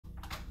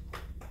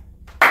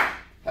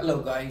Hello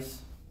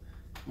guys,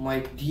 my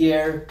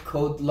dear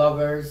code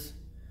lovers,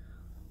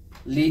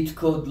 lead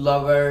code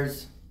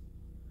lovers,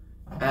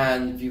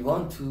 and we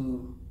want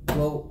to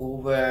go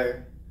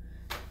over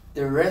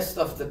the rest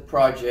of the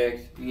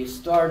project. We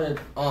started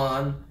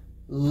on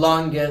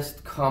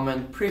longest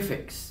common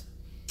prefix.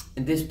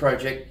 In this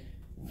project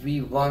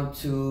we want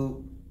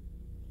to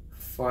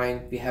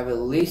we have a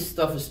list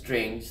of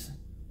strings,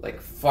 like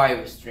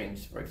 5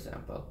 strings for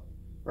example,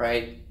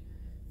 right?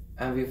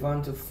 And we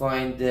want to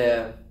find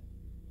the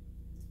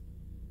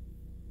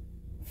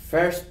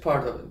first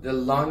part of the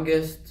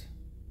longest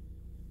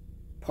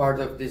part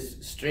of these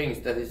strings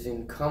that is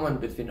in common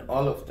between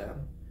all of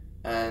them,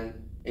 and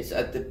it's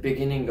at the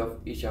beginning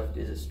of each of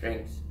these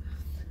strings.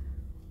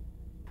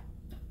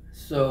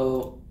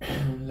 So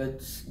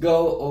let's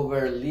go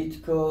over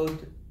lead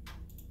code.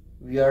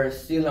 We are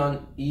still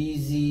on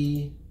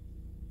easy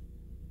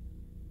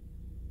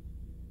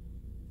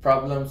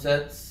problem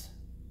sets,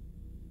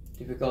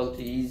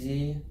 difficulty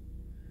easy,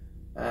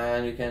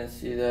 and you can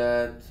see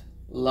that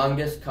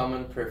longest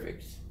common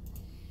prefix.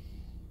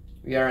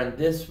 We are on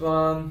this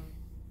one.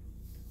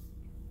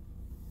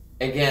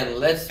 Again,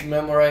 let's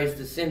memorize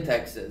the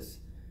syntaxes.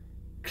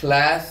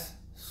 Class,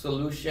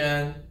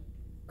 solution,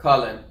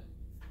 colon.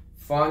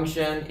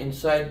 Function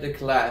inside the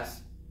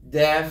class.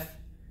 Def,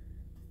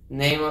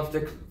 name of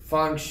the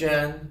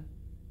function.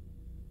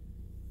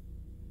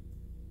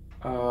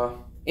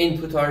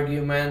 Input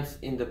arguments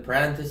in the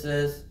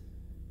parentheses.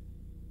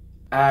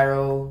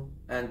 Arrow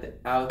and the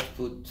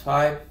output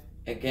type.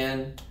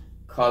 Again,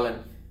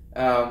 colon.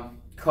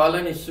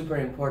 Colon is super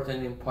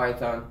important in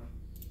Python.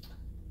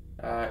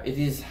 It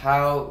is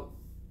how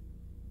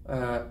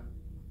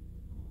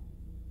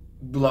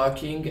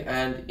blocking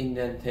and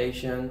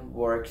indentation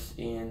works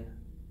in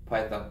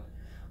Python.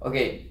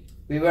 Okay,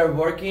 we were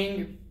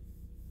working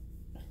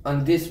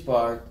on this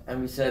part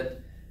and we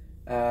said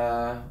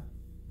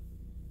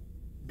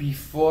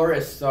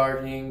before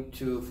starting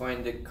to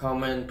find the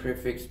common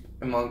prefix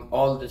among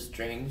all the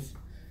strings,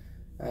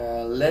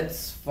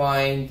 let's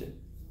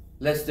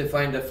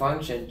define the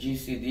function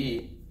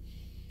GCD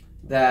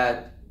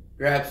that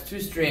grabs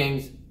 2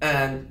 strings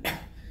and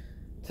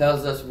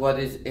tells us what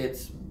is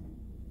its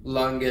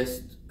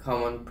longest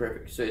common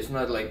prefix. So it's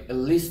not like a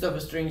list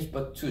of strings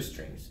but 2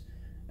 strings,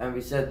 and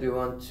we said we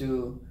want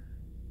to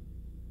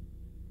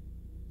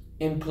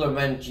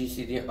implement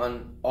GCD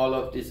on all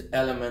of these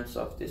elements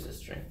of these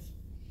strings.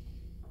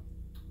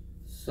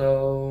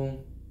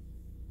 So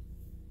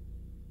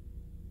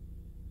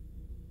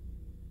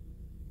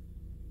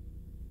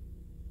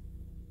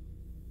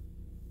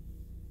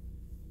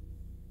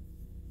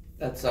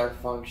that's our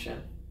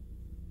function.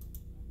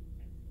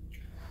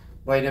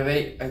 By the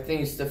way, I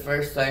think it's the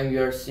first time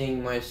you are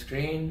seeing my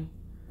screen.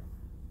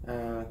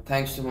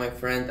 Thanks to my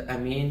friend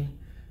Amin,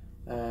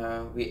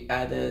 we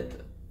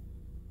added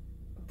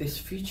this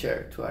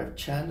feature to our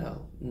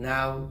channel.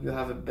 Now you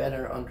have a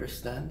better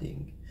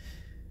understanding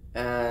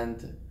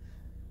and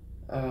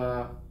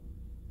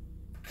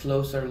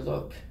closer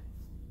look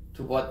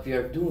to what we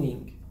are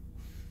doing.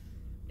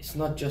 It's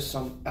not just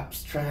some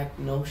abstract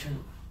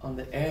notion on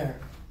the air.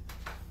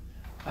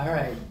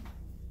 Alright,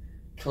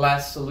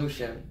 class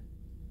solution.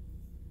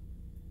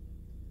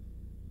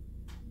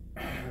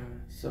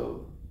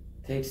 So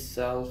take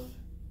self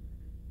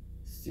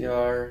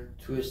str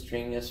 2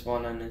 string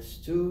s1 and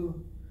s2,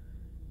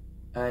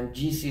 and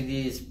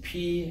GCD is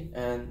p,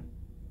 and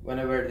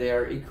whenever they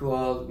are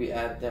equal we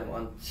add them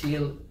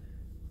until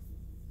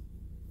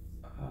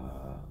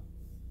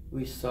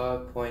we saw a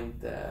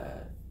point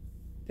that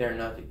they're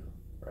not equal,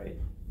 right?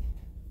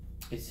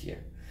 It's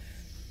here.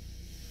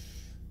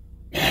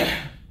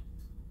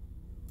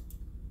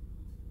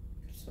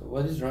 So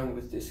what is wrong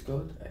with this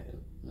code?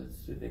 Let's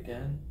do it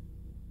again.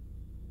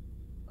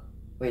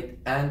 Wait,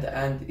 and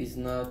is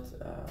not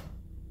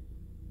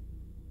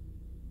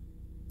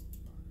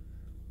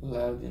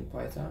allowed in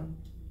Python.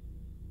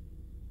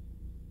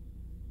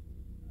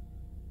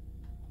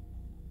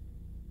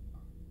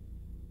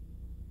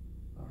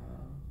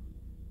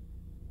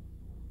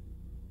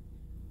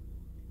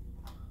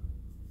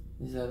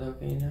 Is that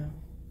okay now?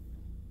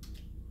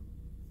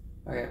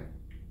 Okay.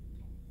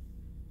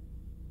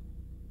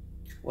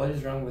 What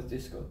is wrong with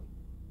this code?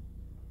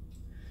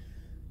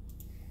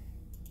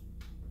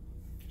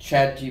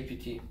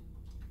 ChatGPT.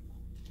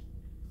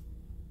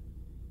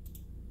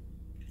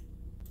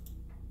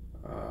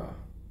 I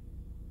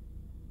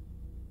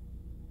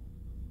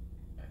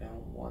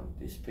don't want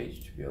this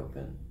page to be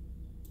open.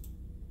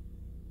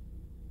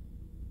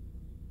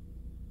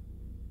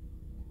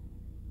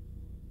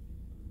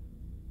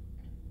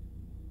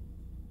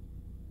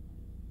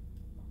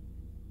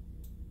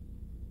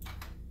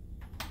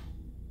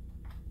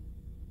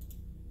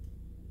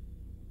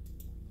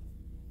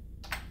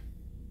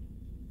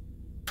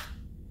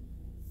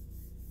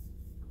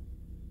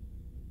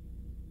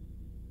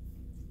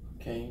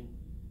 Okay.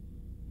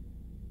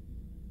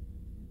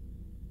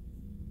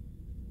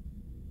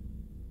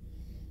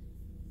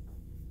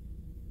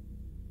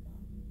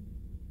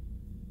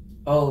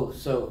 Oh,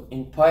 so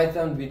in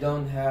Python we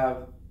don't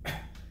have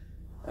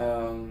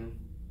um,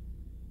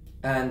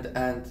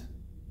 and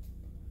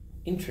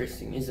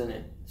interesting, isn't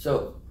it?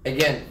 So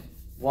again,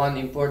 one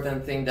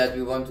important thing that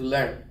we want to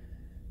learn,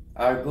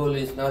 our goal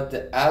is not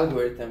the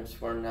algorithms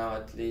for now,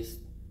 at least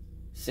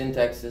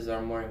syntaxes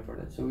are more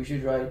important. So we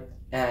should write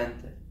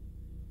and.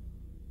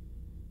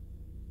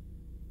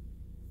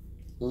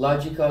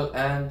 Logical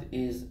and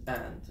is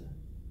and.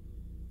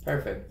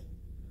 Perfect.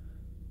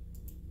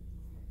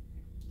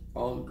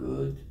 All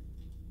good.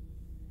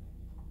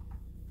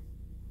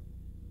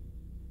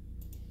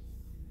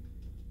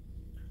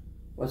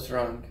 What's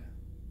wrong?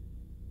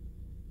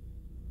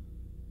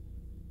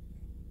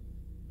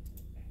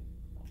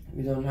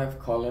 We don't have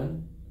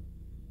colon.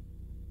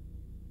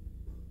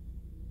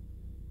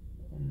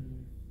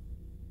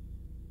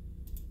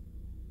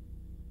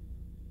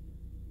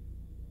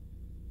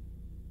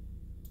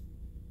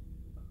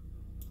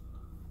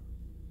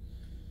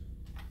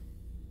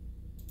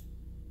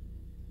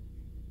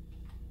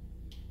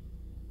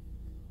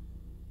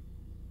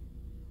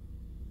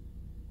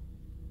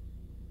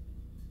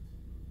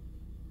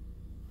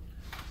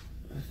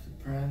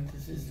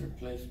 Parenthesis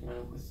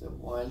replacement with the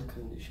while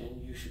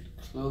condition, you should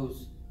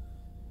close.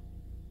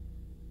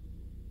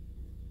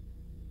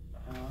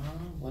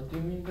 What do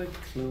you mean by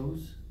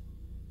close?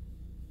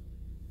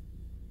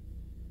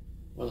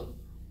 Well,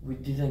 we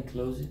didn't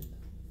close it.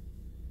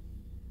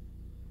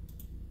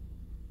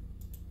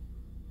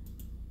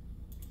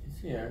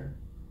 It's here.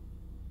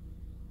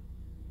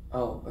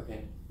 Oh,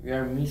 okay. We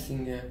are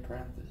missing a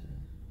parenthesis.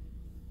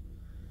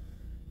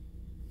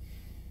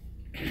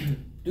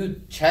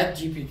 Dude,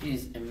 ChatGPT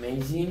is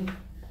amazing.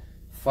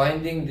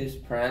 Finding this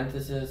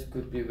parenthesis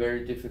could be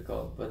very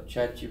difficult, but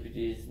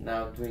ChatGPT is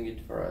now doing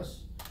it for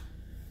us.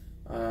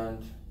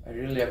 And I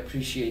really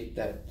appreciate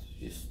that.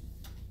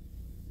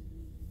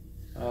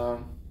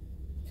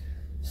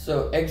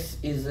 So X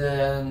is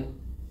an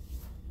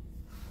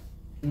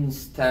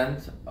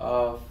instant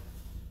of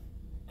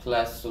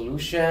class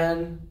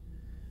solution.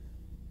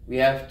 We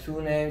have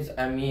two names,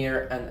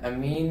 Amir and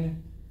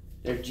Amin.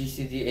 Their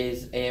GCD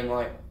is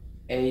AMI.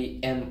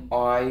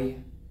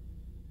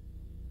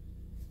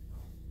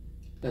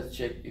 Let's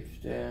check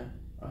if the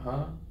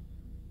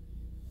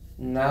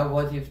Now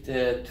what if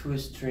the two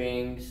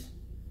strings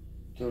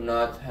do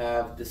not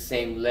have the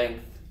same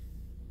length?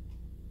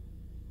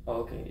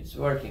 Okay, it's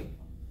working.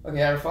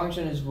 Okay, our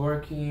function is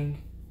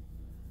working.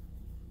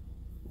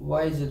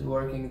 Why is it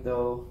working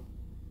though?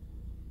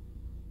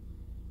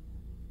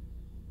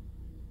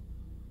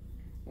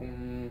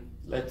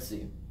 Let's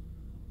see.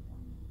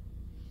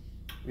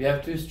 We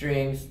have two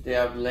strings, they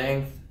have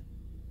length.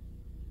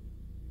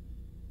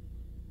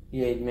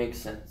 Yeah, it makes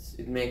sense.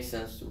 It makes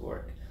sense to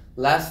work.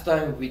 Last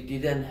time we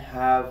didn't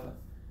have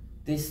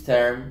this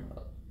term,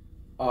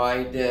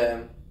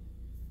 the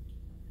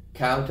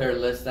counter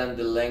less than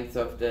the length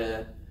of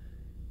the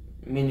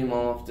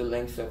minimum of the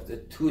length of the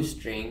two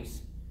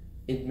strings.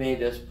 It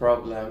made us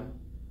problem.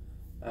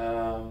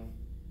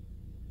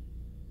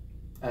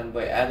 And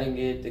by adding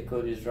it, the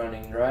code is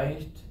running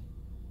right.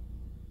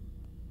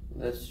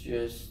 Let's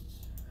just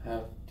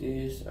have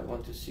this. I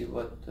want to see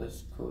what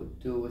does code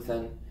do with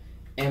an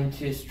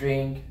empty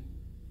string.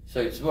 So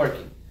it's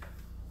working.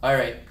 All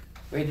right,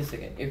 wait a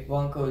second. If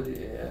one code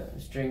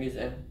string is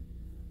empty,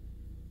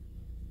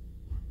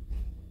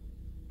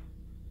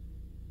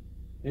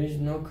 there is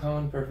no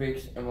common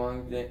prefix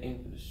among the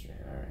input string.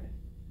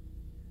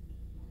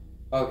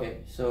 All right. Okay,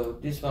 so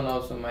this one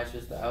also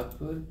matches the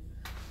output.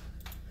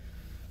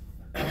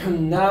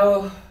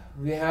 Now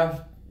we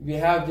have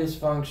this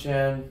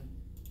function.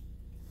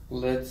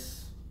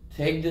 Let's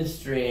take the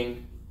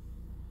string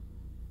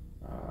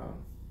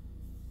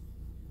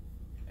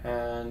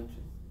and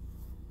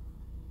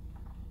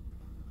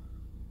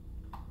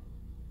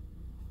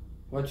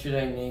what should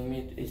I name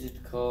it? Is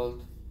it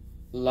called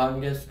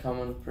longest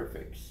common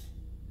prefix?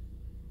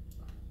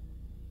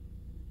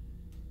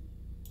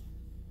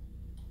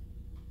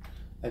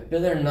 I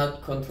better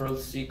not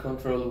Control-C,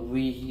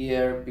 Control-V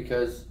here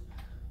because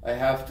I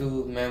have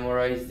to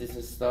memorize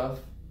this stuff.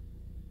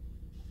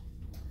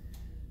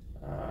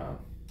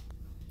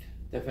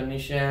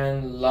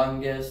 Definition,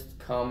 longest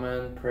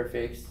common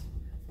prefix.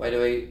 By the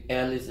way,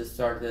 L is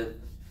started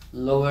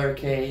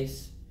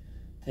lowercase.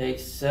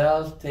 Takes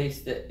self, takes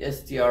the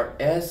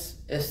strs.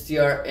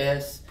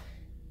 Strs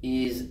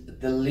is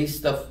the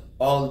list of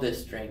all the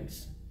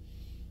strings.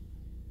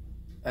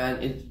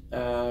 And it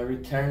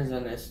returns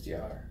an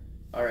str.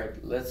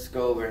 Alright, let's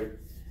go over it.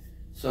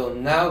 So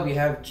now we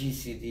have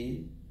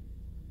GCD.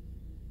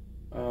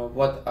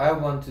 What I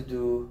want to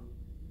do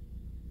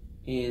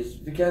is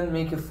we can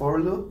make a for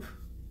loop.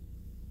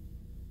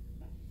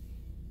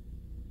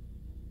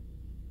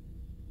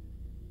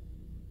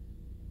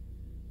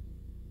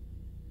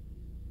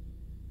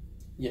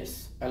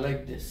 Yes, I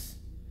like this.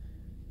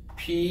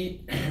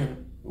 P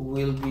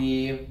will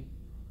be,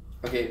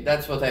 okay,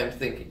 that's what I'm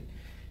thinking.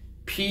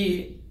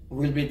 P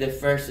will be the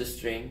first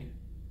string,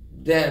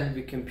 then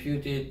we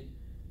compute it,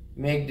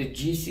 make the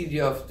GCD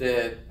of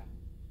the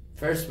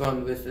first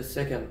one with the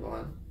second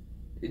one.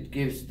 It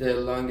gives the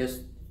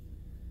longest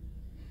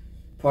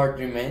part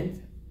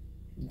remained,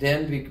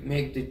 Then we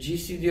make the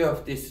GCD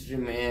of this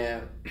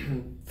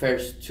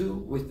first two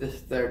with the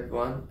third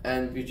one,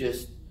 and we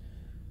just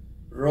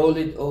roll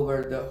it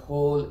over the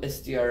whole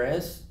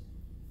STRS,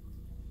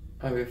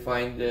 and we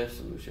find the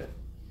solution.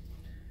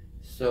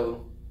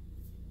 So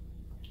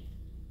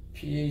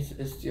P is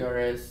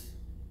STRS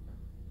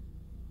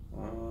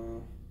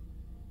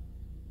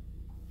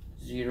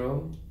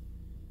 0,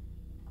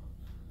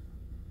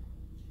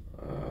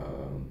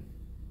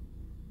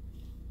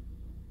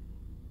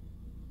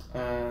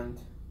 and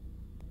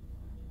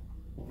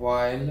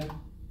while I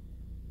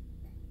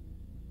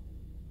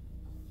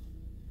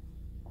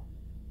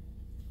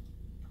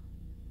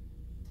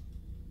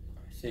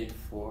say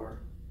for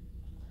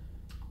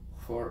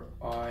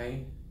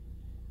I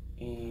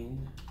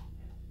in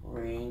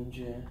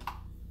range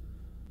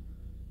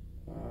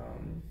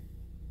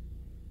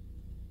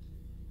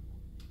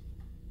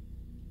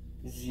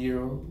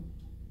 0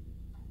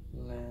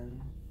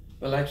 len,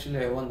 well actually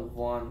I want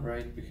 1,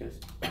 right, because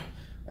I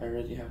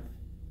already have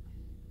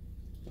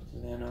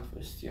len of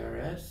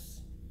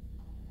STRS,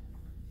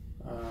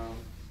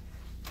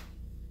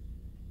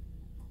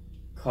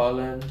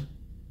 colon.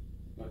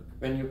 Look,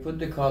 when you put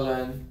the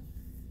colon,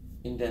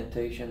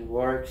 indentation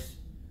works.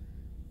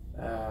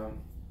 I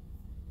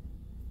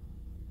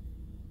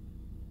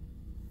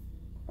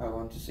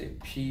want to say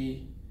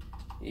P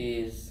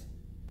is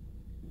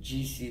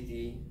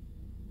GCD.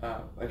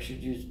 I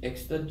should use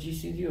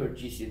x.gcd or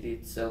GCD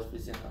itself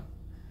is enough.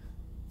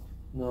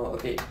 No,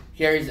 okay.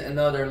 Here is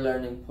another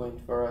learning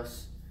point for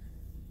us.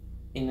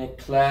 In a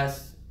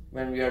class,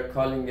 when we are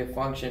calling a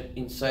function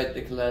inside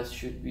the class,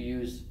 should we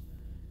use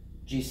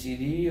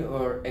GCD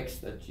or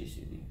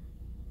x.gcd?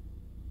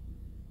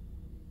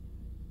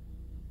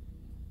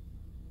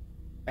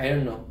 I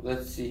don't know.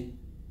 Let's see.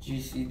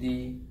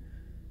 GCD.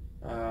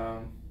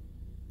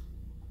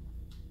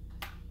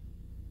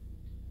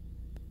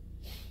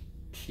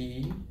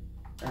 P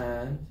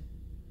and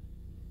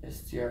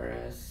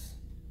STRS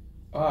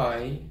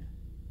I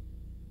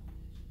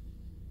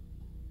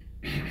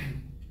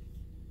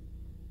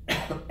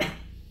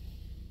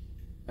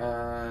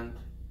and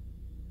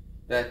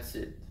that's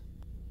it.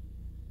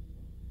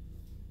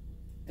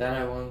 Then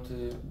I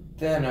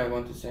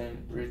want to say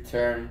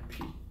return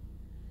P.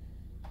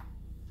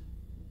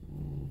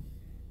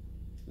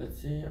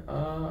 Let's see.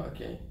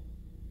 Okay.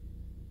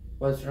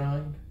 What's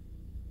wrong?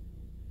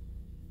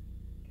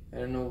 I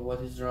don't know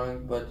what is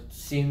wrong, but it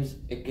seems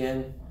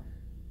again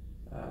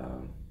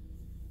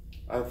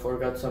I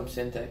forgot some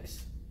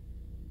syntax.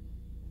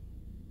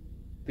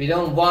 We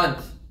don't want.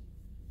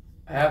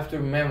 I have to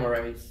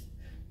memorize.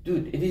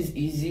 Dude, it is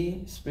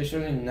easy,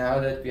 especially now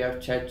that we have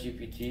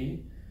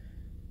ChatGPT,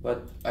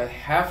 but I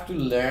have to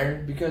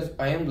learn because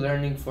I am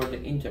learning for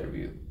the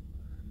interview.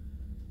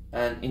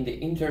 And in the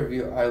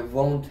interview, I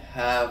won't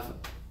have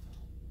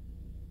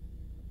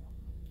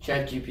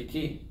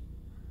ChatGPT.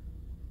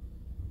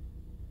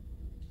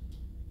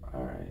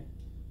 All right.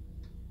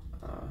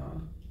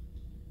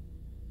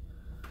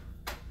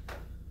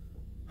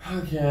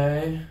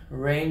 Okay,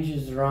 range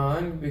is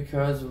wrong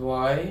because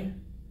why?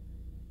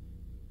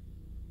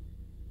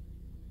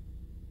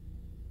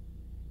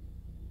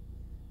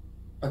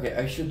 Okay,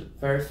 I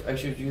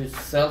should use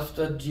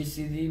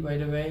self.gcd, by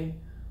the way.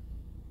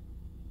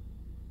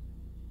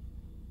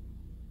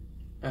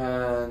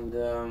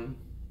 And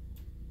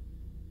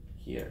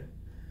here,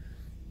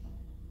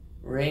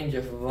 range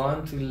of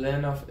 1 to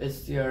len of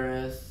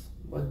STRS.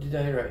 What did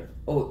I write?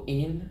 Oh,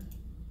 in.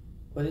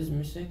 What is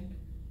missing?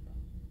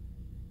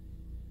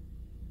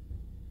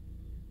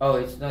 Oh,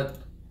 it's not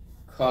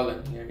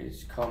colon, here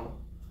it's comma.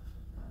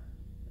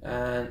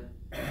 And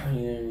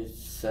here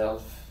is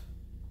self.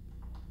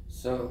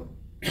 So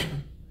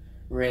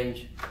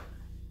range,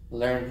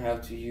 learn how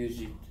to use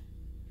it.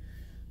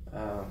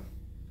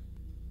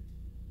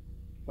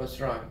 What's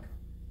wrong?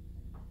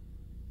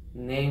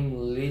 Name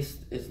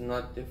list is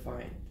not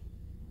defined.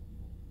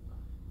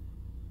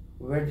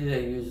 Where did I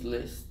use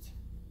list?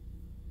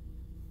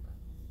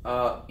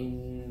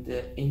 In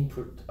the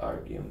input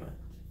argument.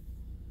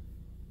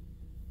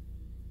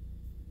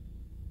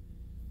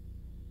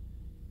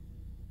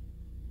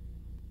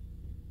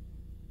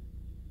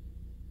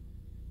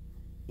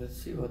 Let's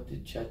see what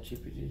did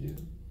ChatGPT do.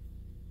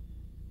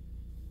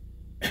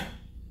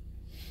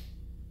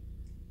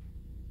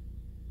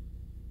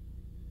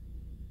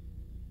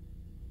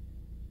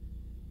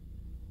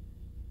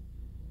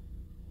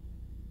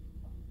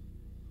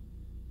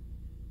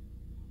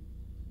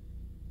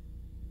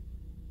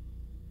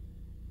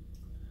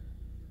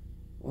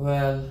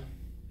 Well,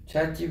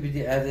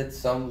 ChatGPT added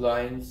some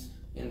lines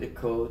in the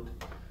code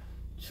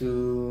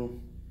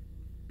to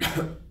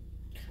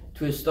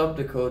to stop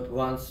the code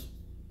once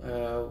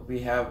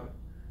we have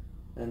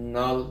a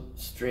null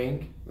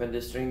string. When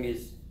the string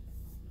is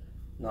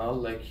null,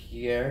 like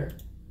here,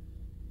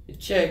 it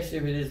checks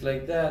if it is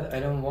like that. I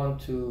don't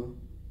want to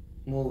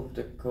move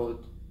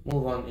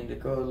on in the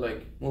code,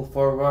 like move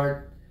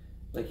forward,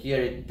 like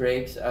here it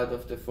breaks out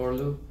of the for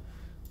loop,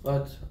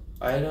 but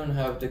I don't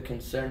have the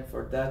concern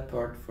for that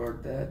part, for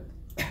that.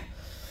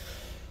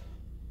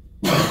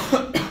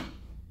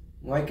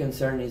 My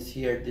concern is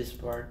here, this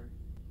part.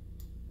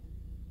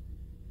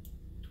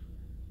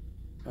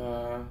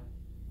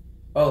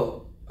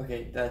 Oh,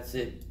 okay, that's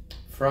it.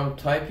 From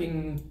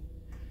typing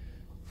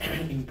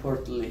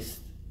import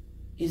list.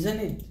 Isn't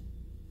it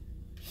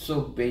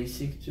so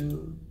basic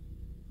to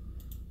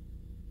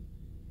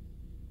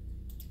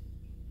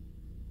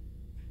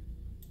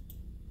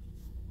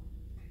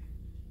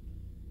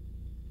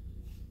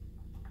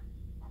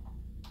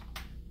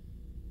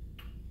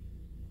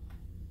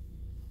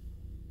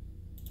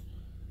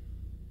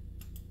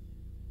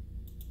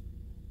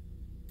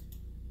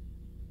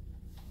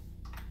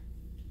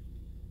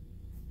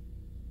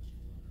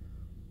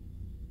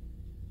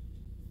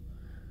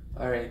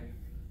alright.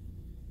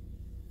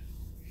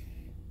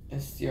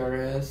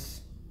 STRS.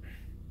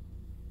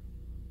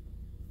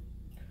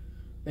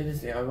 Wait a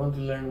second, I want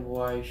to learn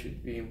why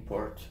should we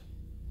import.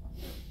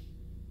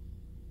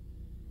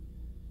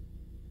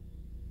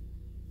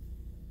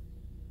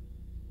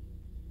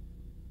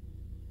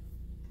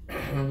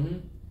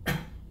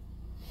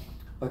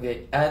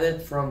 Okay,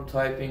 added from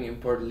typing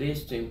import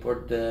list to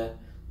import the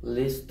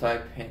list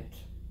type hint.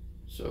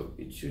 So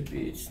it should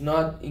be, it's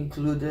not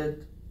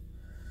included,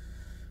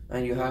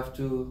 and you have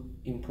to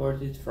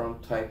import it from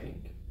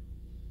typing.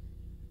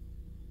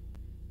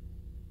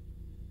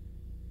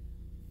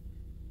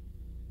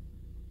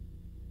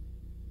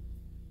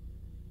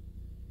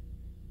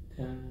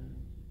 Then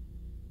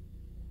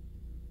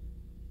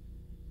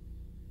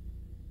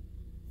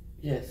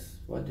yes,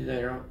 what did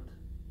I write?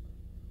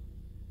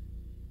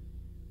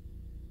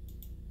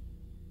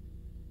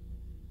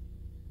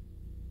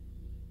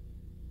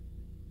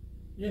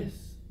 Yes.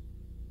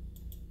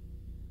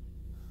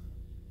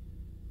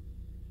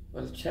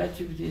 Well,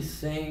 ChatGPT is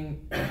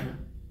saying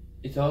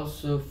it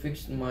also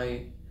fixed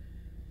my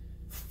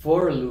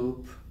for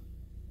loop.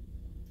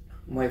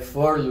 My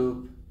for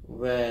loop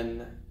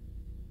when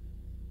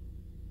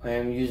I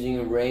am using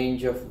a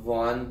range of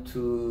 1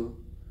 to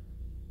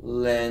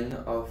len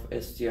of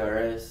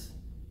STRS.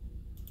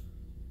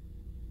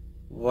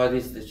 What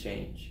is the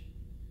change?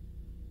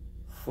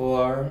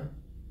 For,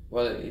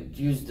 well, it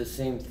used the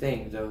same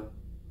thing though.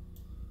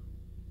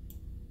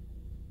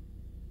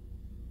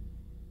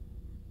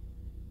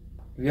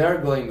 We are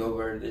going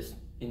over this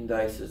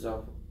indices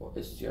of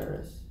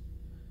STRS.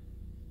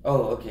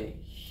 Oh, okay.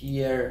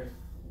 Here,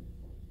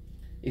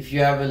 if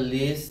you have a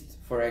list,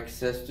 for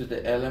access to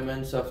the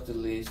elements of the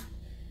list,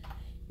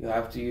 you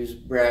have to use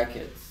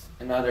brackets,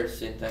 another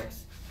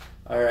syntax.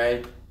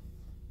 Alright.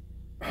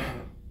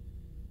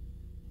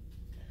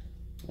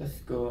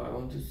 Let's go. I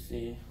want to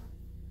see.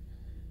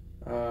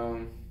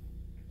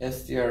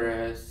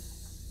 STRS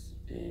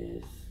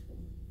is,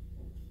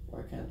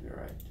 why can't we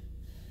write?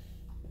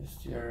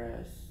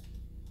 STRS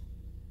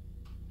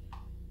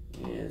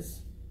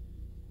is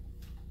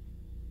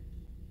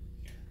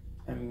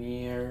a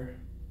mere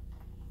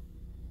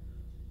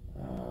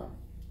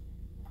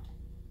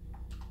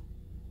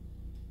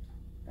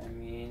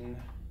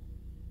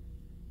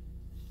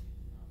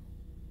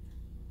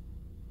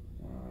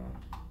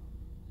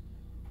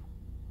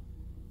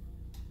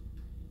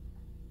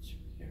it's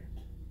weird.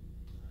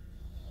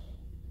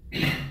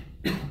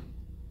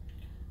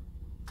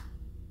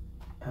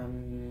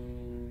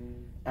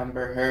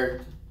 Amber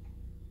Heard.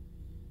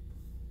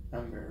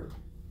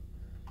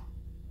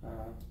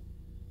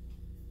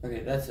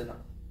 Okay, that's enough.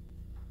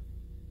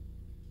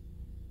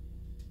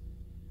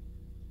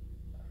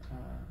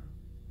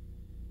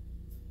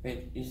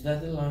 Wait, is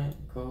that a line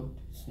code?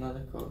 It's not a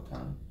code, huh?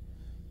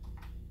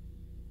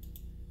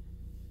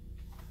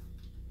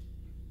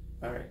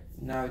 Alright,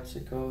 now it's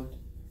a code.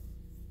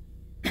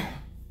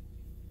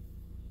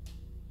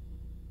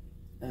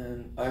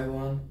 And I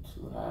want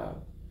to have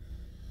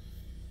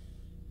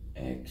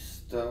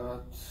x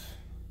dot.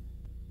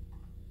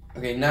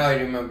 Okay, now I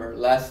remember.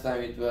 Last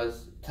time it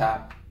was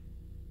tab.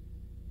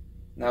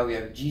 Now we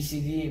have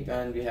GCD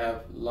and we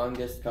have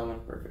longest common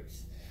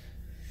prefix.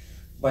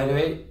 By the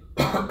way,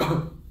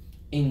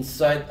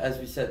 inside, as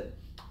we said,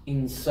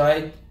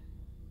 inside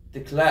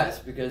the class,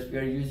 because we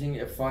are using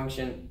a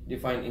function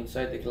defined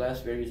inside the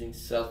class, we are using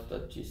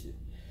self.gcd.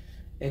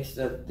 X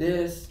dot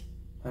this,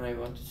 and I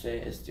want to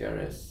say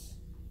strs.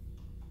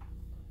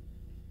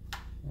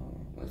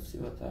 Let's see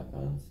what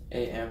happens.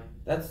 AM.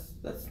 That's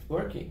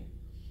working.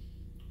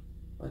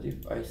 What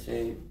if I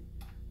say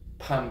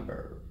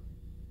pamber?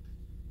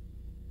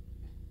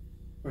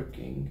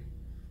 Working.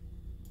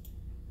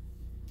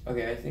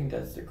 Okay, I think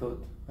that's the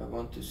code I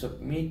want to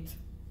submit.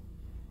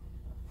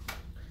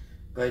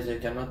 Guys, I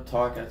cannot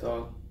talk at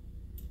all.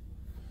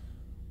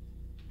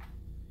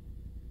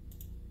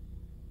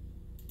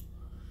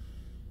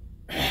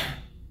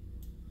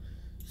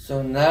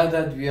 So now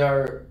that we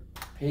are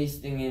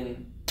pasting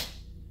in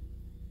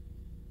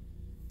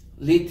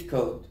lead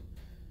code,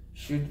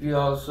 should we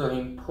also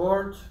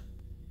import?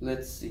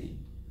 Let's see.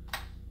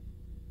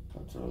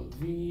 Control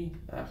V.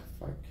 Ah,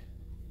 fuck.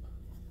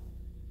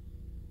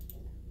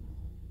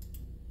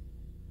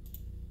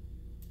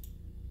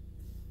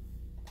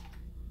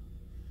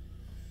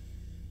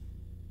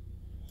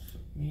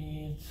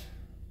 Submit.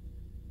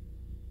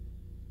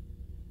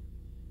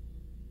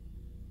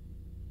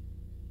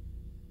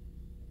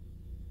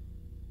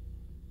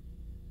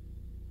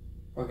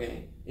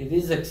 Okay, it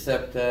is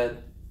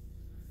accepted,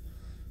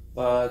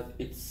 but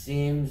it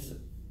seems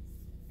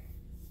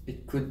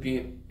it could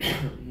be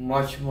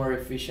much more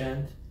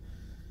efficient.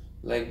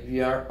 Like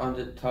we are on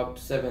the top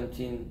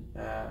 17,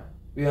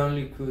 we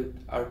only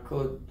our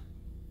code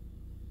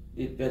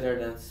did better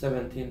than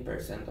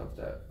 17% of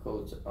the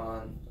codes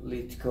on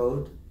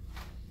LeetCode.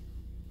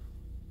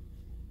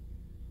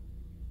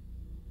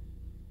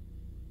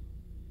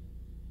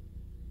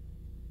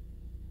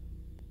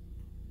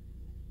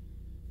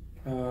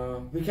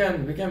 We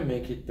can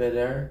make it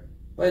better,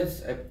 but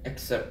it's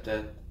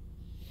accepted.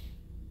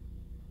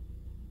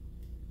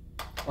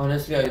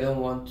 Honestly, I don't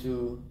want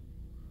to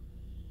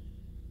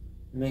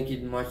make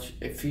it much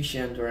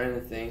efficient or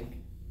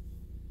anything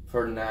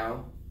for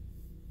now,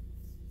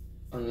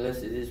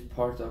 unless it is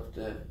part of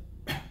the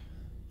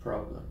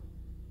problem.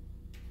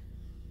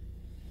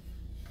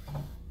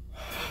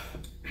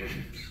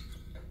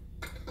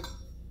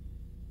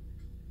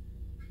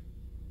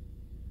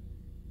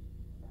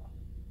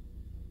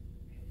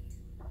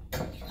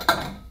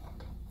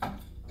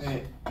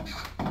 Okay.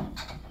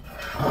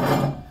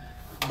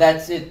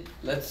 That's it.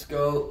 Let's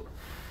go.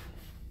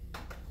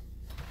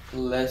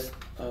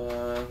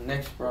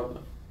 Next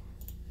problem.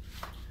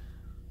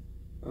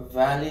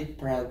 Valid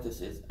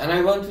parentheses, and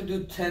I want to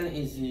do 10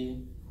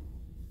 easy.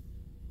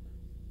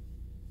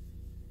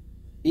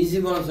 Easy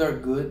ones are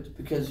good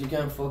because you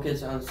can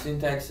focus on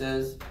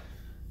syntaxes.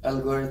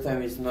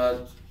 Algorithm is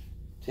not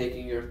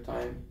taking your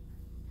time.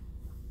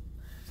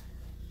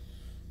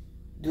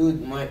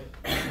 Dude, my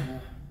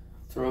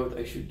throat,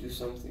 I should do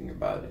something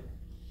about it.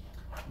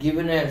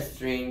 Given a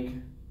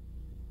string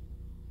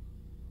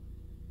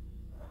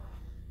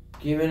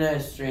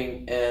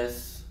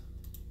s,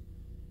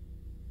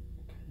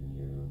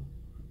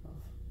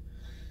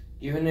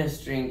 given a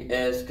string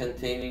s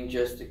containing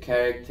just a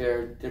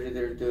character,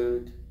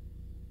 dude.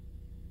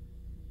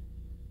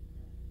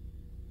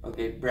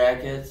 Okay,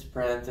 brackets,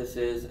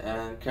 parentheses,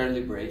 and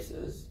curly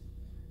braces.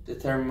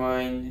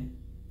 Determine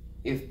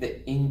if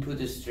the input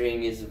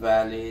string is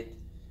valid,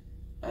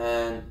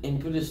 and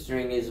input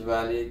string is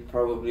valid,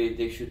 probably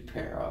they should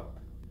pair up.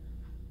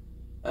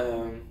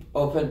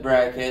 Open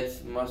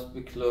brackets must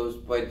be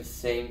closed by the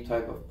same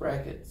type of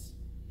brackets.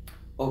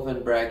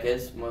 Open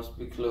brackets must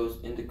be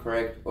closed in the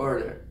correct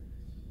order.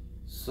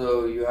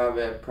 So you have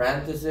a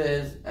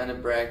parenthesis and a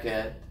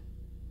bracket.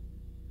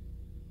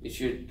 It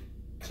should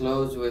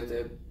close with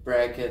a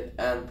bracket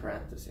and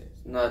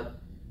parenthesis, not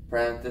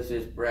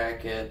parenthesis,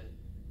 bracket,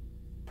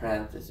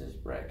 parenthesis,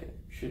 bracket.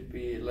 Should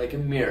be like a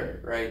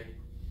mirror, right?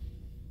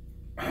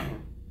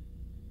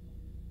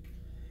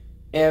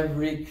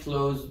 Every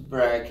closed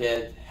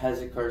bracket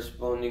has a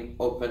corresponding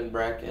open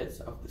brackets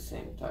of the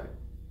same type.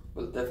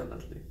 Well,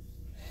 definitely.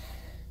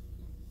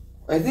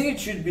 I think it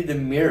should be the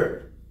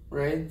mirror,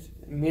 right?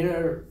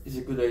 Mirror is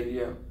a good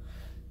idea.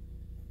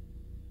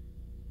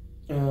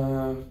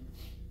 Oh,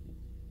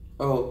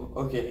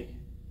 okay.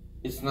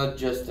 It's not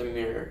just a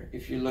mirror.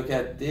 If you look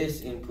at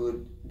this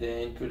input,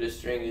 the input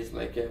string is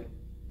like a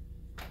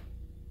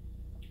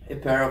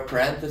pair of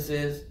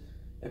parentheses,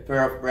 a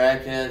pair of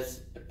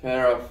brackets, a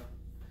pair of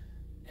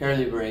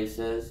curly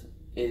braces.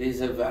 It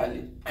is a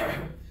valid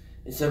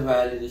it's a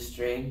valid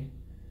string,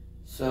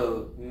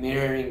 so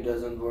mirroring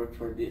doesn't work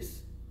for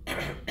this.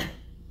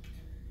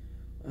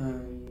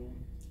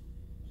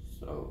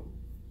 So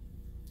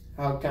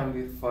how can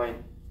we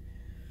find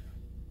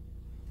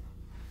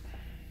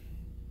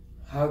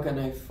how can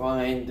I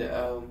find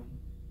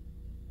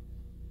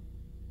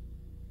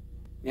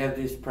we have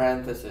these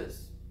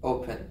parentheses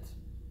opened.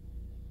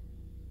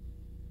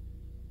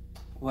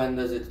 When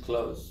does it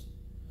close?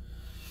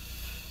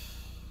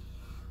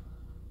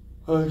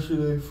 How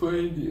should I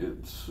find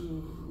it?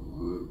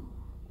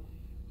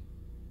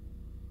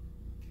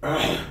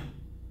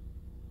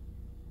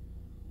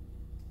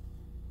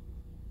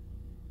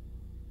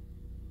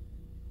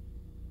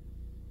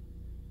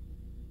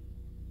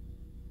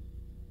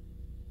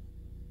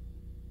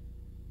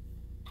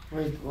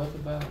 Wait, what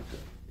about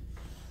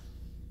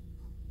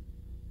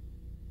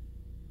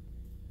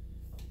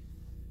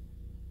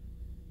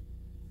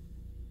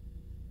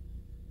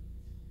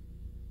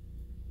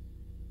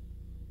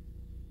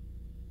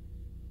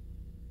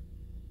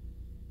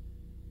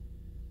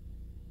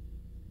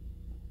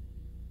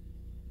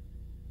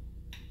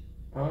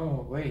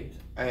oh wait,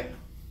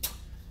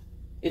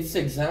 its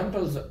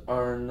examples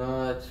are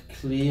not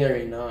clear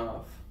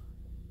enough.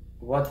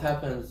 What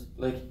happens,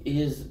 like,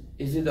 is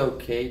it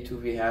okay to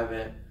we have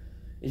a,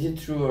 is it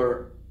true,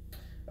 or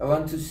I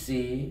want to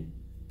see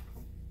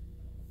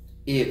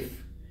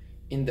if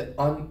in the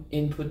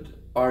input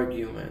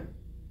argument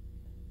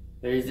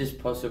there is this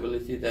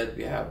possibility that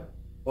we have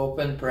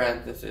open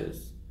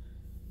parenthesis,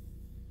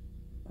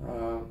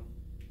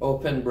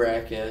 open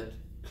bracket,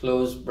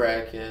 close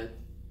bracket,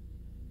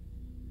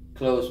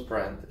 close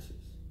parenthesis.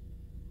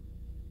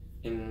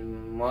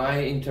 In my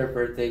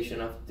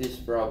interpretation of this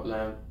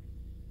problem,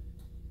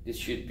 this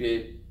should be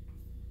a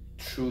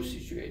true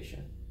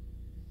situation.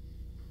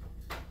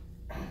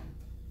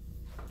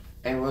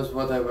 And was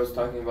what I was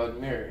talking about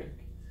mirroring.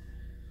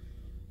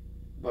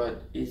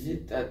 But is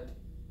it that,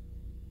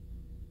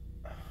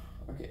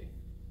 okay,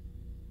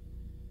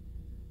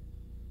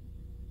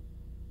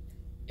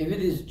 if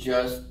it is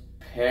just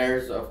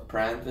pairs of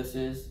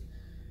parentheses,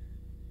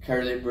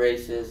 curly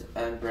braces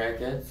and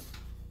brackets,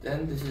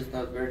 then this is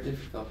not very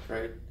difficult,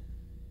 right?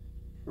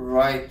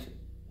 Right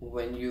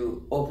when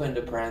you open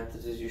the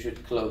parentheses, you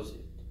should close it.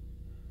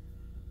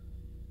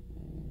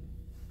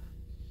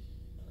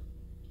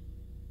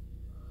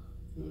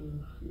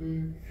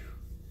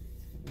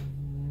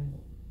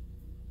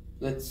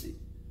 Let's see.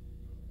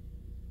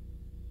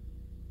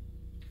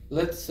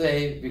 Let's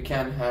say we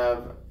can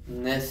have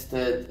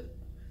nested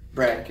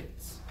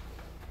brackets.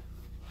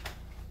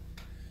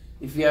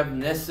 If you have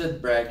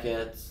nested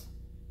brackets,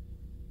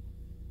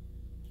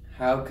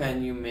 how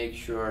can you make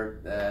sure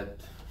that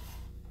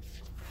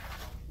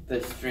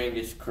the string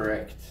is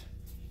correct?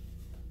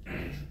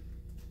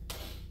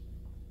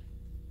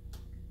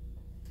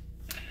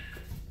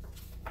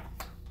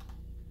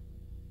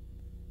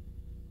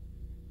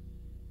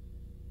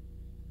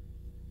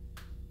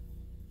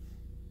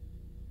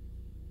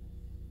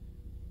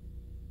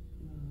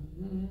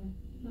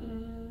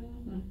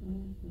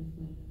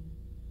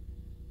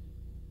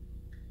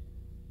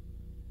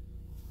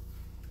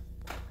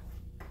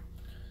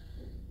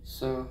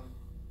 So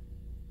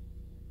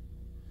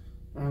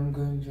I'm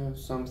going to have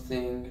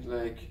something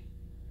like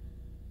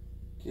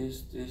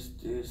this.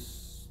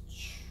 Let's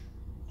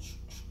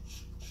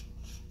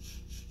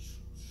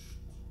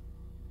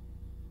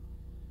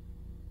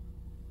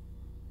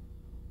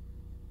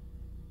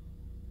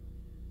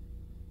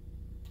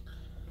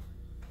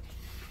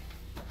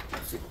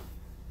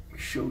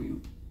show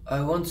you. I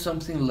want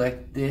something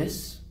like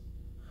this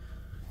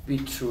be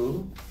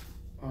true.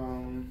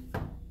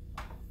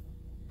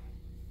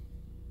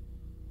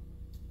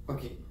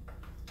 Okay,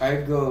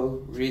 I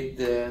go read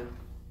the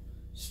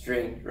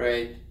string,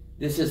 right?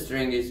 This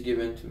string is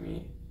given to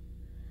me.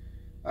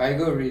 I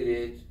go read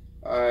it.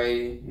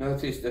 I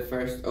notice the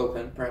first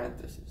open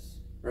parenthesis,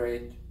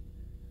 right?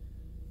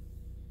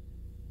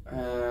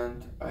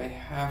 And I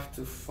have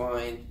to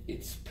find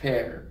its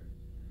pair.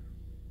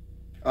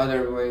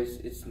 Otherwise,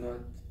 it's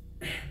not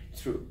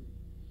true.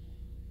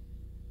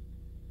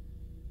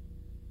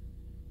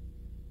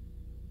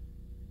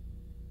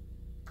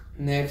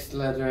 Next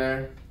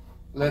letter.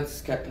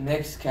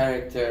 Next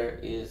character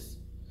is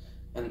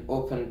an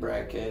open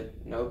bracket.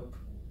 Nope.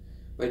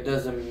 But it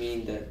doesn't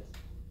mean that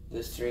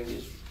the string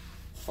is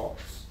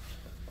false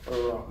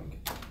or wrong.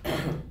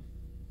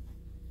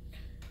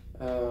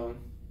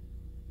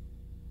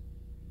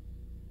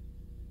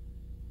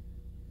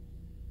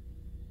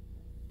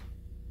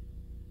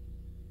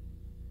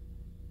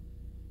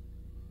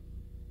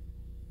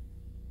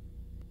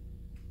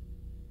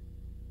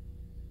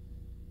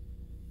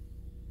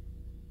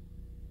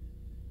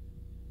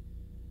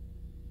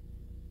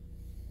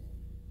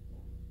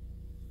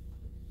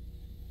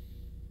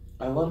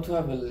 I want to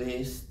have a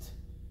list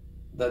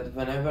that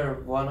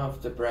whenever one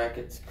of the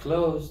brackets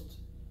closed,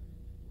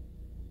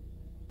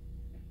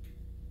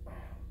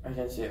 I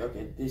can say,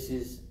 okay, this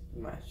is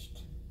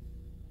matched,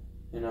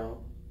 you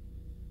know.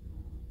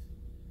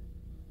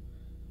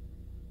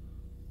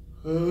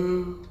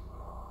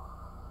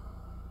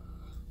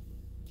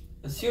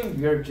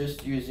 Assume we are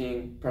just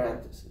using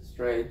parentheses,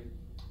 right?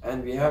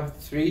 And we have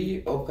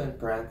 3 open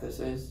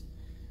parentheses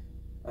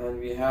and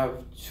we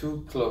have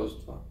 2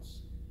 closed ones.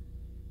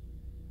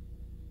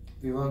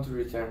 We want to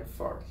return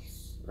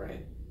false,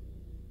 right?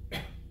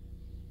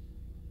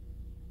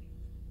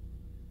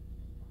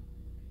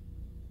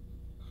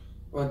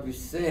 What we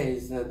say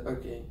is that,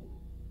 okay,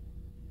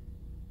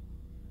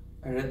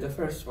 I read the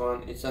first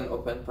one, it's an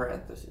open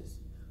parenthesis.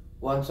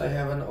 Once I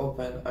have an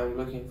open, I'm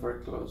looking for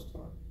a closed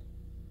one.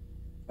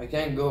 I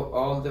can go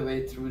all the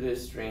way through the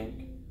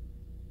string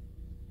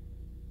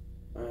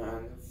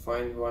and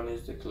find one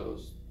is the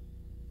closed.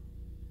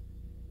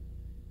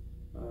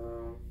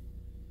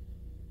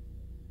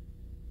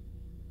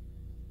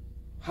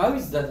 How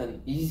is that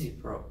an easy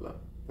problem,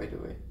 by the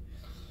way?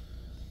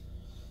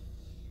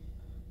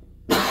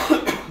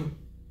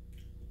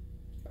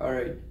 All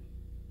right.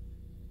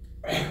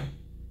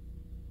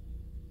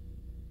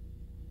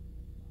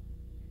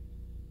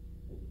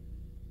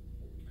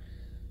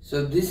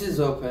 So this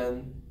is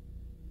open.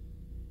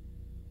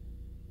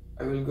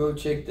 I will go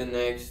check the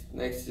next.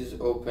 Next is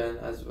open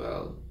as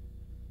well.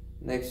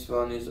 Next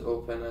one is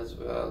open as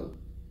well.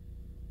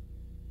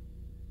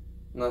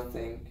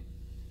 Nothing.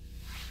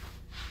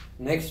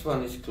 Next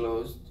one is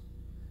closed.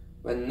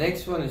 When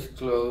next one is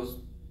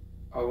closed,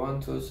 I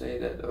want to say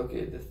that,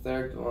 okay, the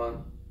third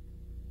one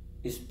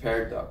is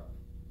paired up.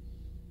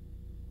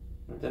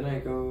 And then I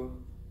go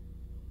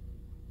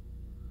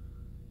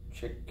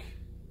check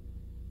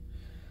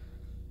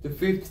the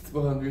fifth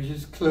one, which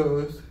is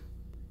closed.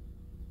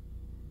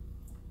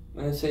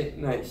 And I say,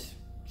 nice.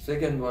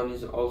 Second one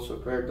is also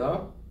paired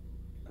up.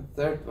 The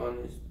third one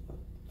is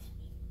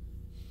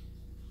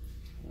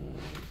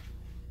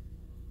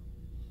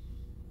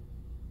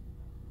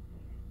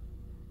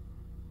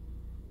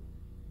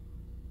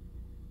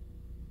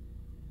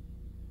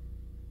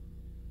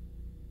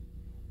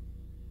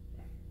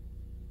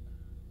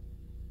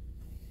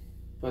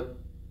but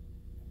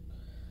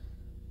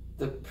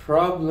the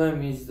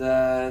problem is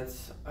that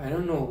I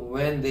don't know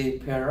when they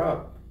pair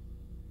up.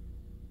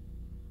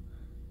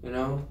 You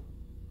know,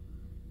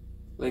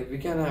 like we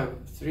can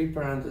have three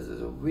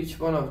parentheses. Which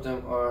one of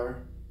them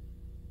are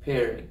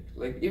pairing?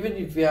 Like even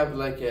if we have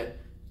like a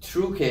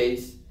true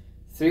case,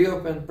 three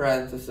open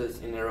parentheses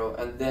in a row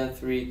and then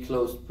three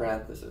closed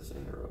parentheses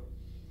in a row.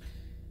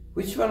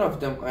 Which one of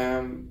them I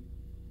am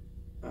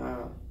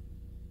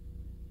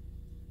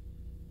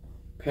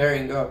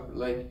pairing up?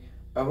 Like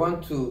I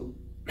want to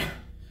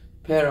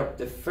pair up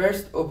the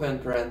first open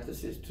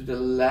parenthesis to the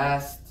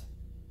last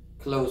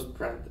closed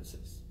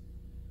parenthesis.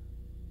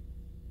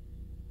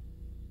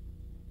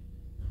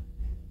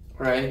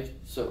 Right?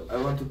 So I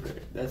want to pair,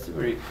 that's a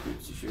very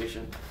good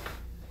situation.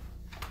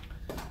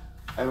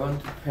 I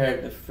want to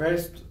pair the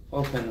first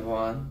open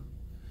one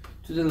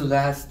to the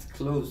last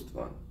closed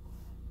one.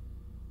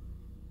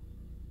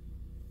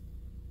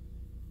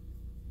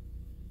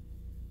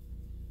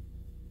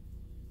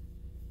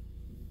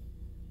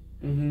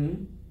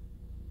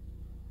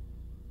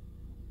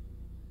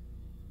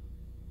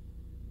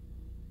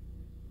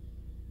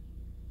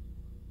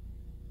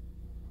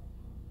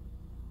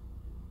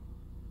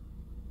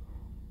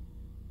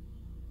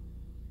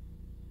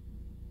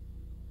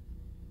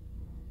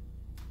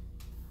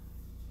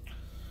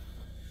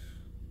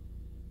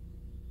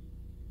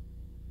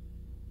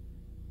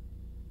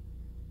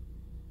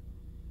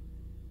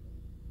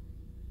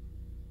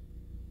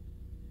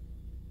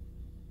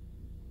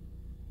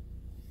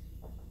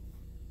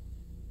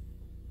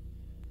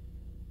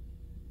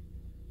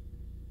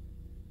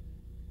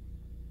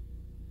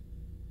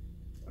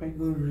 I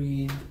go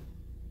read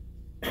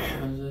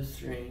the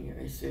string.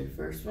 I say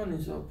first one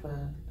is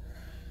open,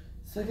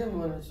 second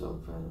one is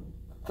open,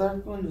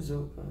 third one is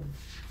open.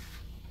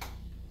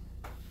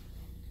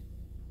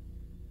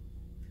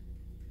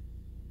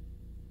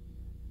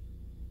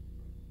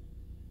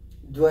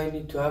 Do I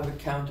need to have a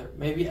counter?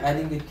 Maybe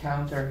adding a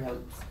counter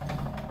helps,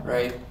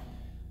 right?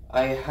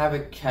 I have a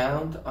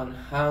count on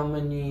how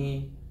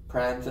many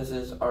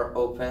parentheses are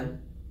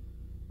open,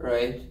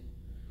 right?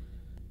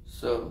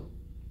 So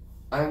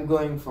I'm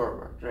going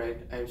forward, right?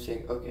 I'm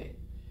saying, okay,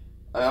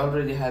 I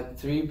already had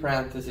three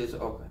parentheses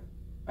open.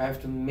 I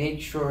have to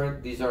make sure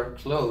these are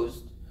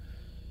closed.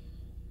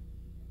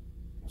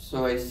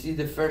 So I see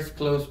the first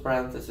closed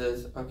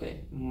parenthesis,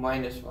 okay,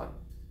 -1.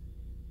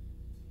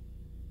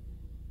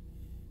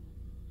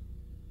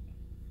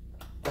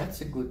 That's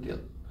a good deal.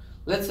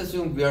 Let's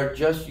assume we are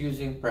just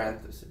using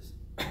parentheses.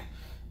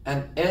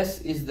 And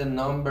S is the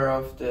number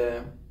of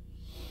the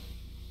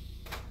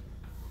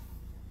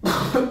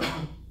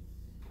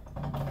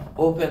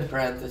open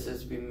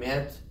parentheses we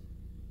met.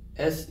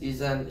 S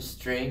is a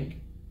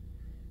string.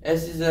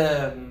 S is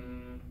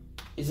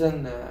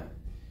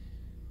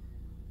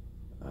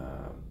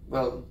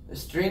well, a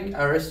string.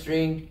 Our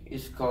string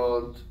is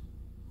called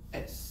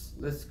S.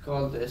 Let's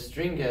call the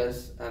string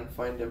S and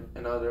find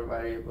another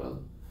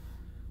variable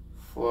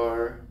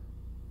for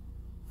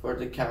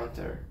the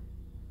counter.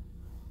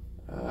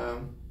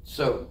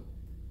 So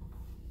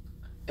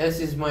S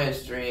is my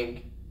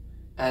string,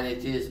 and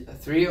it is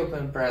three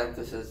open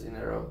parentheses in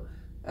a row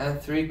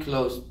and three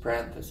closed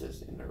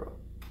parentheses in a row.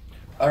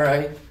 All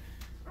right,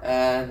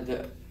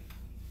 and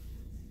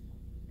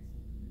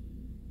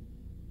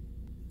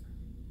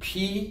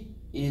P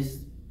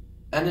is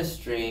a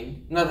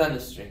string, not a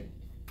string.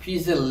 P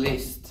is a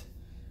list,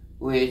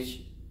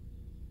 which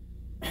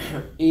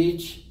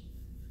each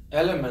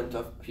element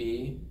of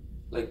P,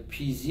 like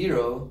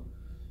P0,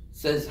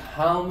 says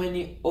how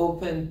many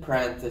open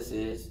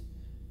parentheses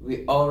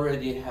we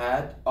already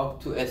had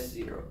up to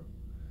S0,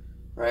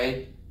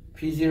 right?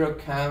 P0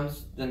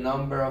 counts the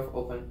number of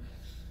open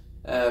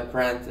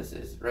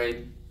parentheses,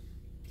 right?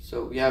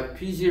 So we have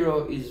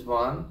P0 is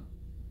 1,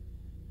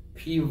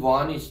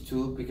 P1 is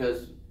 2,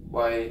 because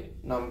by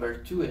number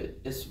 2,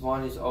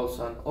 S1 is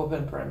also an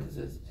open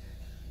parenthesis.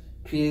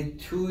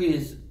 P2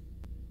 is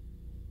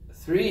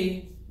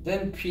 3,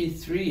 then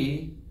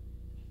P3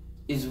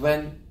 is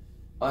when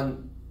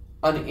on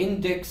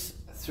index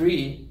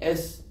 3,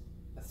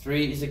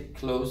 S3 is a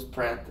closed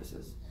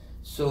parenthesis.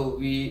 So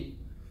we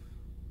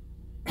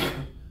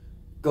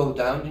go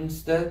down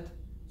instead.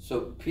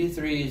 So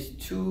P3 is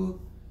 2,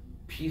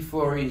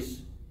 P4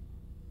 is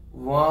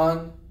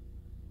 1,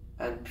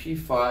 and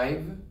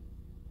P5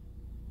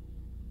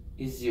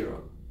 is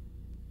 0,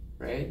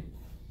 right?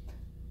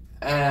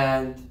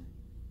 And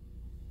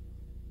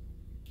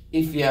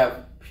if you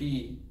have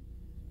P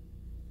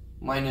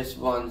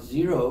 -1,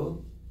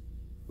 0,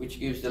 which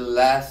gives the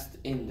last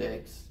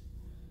index,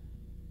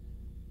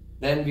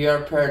 then we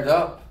are paired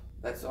up.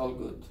 That's all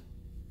good.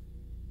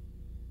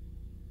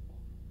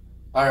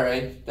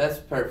 Alright, that's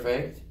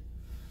perfect.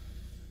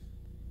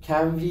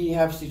 Can we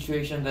have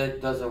situation that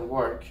it doesn't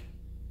work?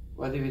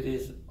 What if it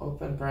is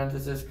open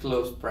parenthesis,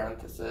 closed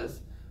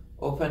parenthesis,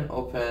 open,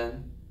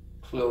 open,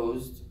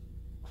 closed,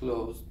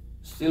 closed?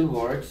 Still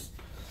works.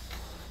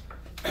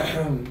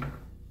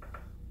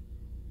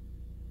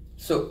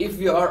 So if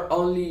we are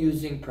only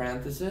using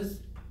parentheses,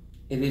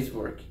 it is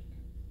working.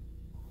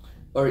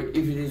 or if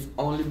it is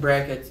only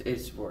brackets,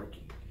 it's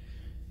working.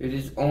 If it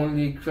is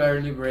only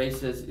curly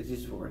braces, it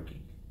is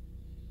working.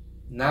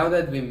 Now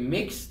that we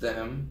mix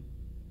them,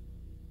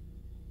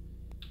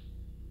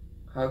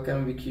 how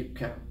can we keep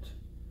count?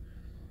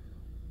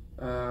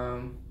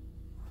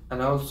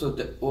 And also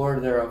the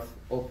order of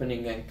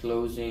opening and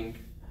closing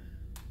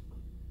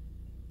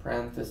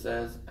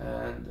parentheses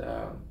and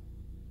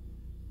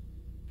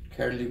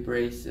curly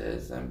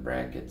braces and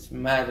brackets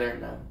matter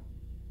now,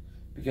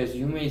 because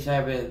you may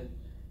have it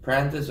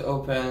parenthesis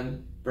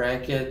open,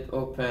 bracket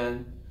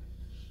open,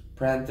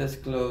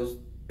 parenthesis closed,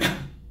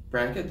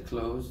 bracket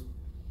closed,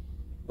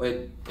 but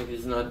it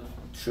is not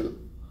true.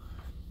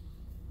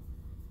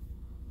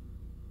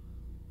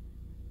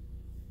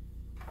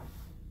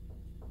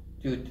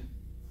 Dude,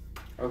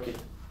 okay,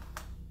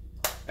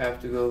 I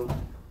have to go.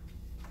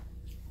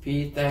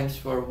 Pete, thanks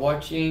for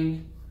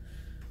watching.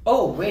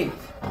 Oh wait,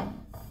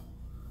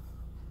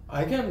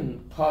 I can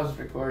pause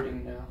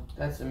recording now.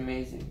 That's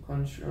amazing.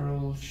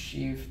 Control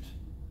Shift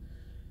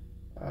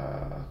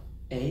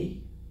A,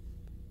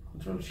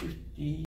 Control Shift D.